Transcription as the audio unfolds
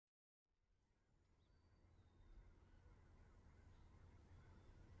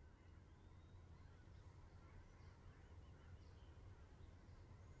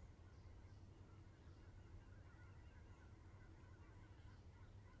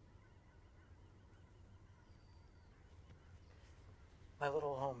My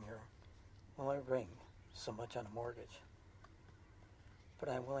little home here will only bring so much on a mortgage, but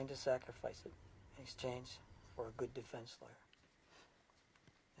I'm willing to sacrifice it in exchange for a good defense lawyer.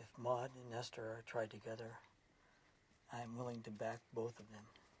 If Maud and Esther are tried together, I am willing to back both of them.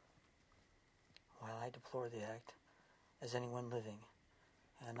 While I deplore the act as anyone living,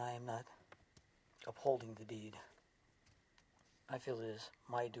 and I am not upholding the deed, I feel it is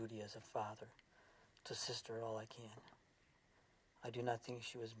my duty as a father to assist her all I can. I do not think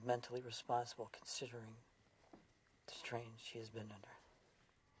she was mentally responsible considering the strain she has been under.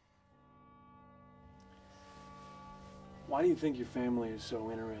 Why do you think your family is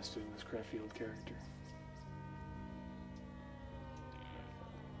so interested in this Crefeld character?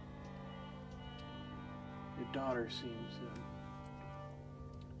 Your daughter seems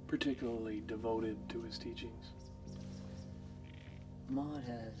particularly devoted to his teachings. Maud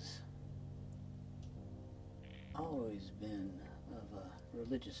has always been of a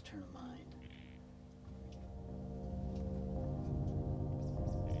religious turn of mind.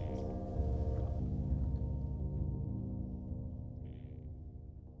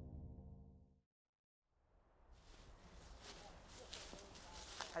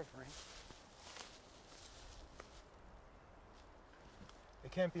 Hi, Frank.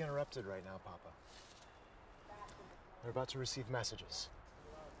 It can't be interrupted right now, Papa. They're about to receive messages.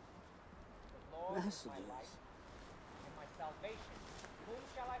 Messages? And my salvation. Whom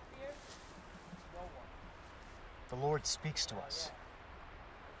shall I fear? No one. The Lord speaks to us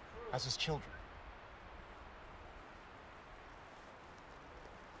as his children.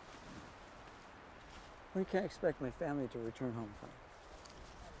 When can I expect my family to return home, Frank?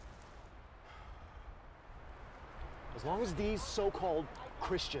 As long as these so-called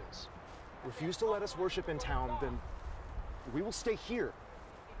Christians refuse to let us worship in town, then we will stay here.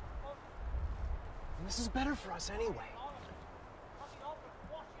 And this is better for us anyway.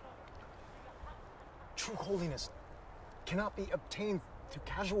 True holiness cannot be obtained through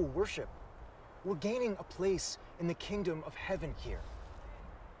casual worship. We're gaining a place in the kingdom of heaven here.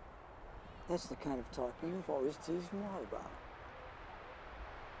 That's the kind of talk you've always teased Maud about.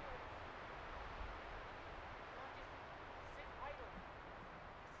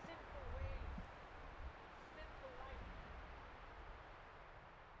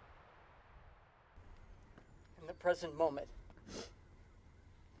 In the present moment,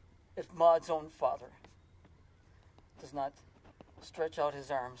 if Maud's own father does not stretch out his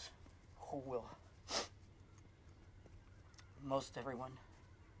arms, who will? Most everyone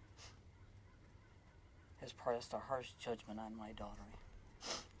has passed a harsh judgment on my daughter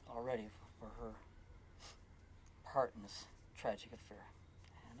already for her part in this tragic affair.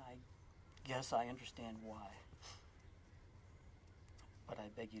 And I guess I understand why. But I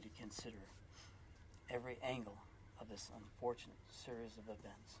beg you to consider every angle of this unfortunate series of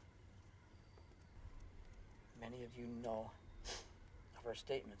events. Many of you know of her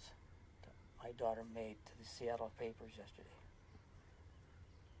statements that my daughter made to the Seattle papers yesterday.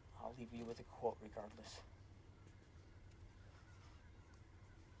 I'll leave you with a quote regardless.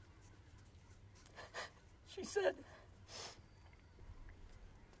 She said,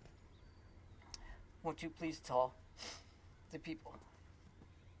 "Won't you please tell the people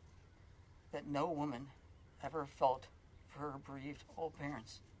that no woman ever felt for her bereaved old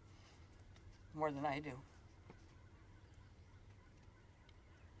parents more than I do.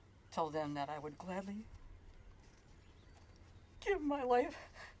 Tell them that I would gladly give my life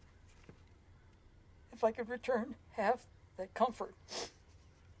if I could return half that comfort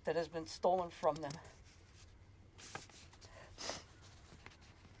that has been stolen from them."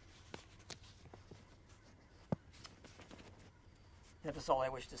 That is all I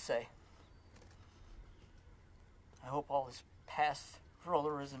wish to say. I hope all this past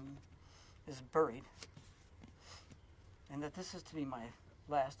rollerism is buried, and that this is to be my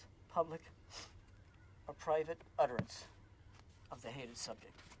last public or private utterance of the hated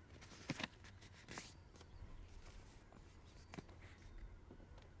subject.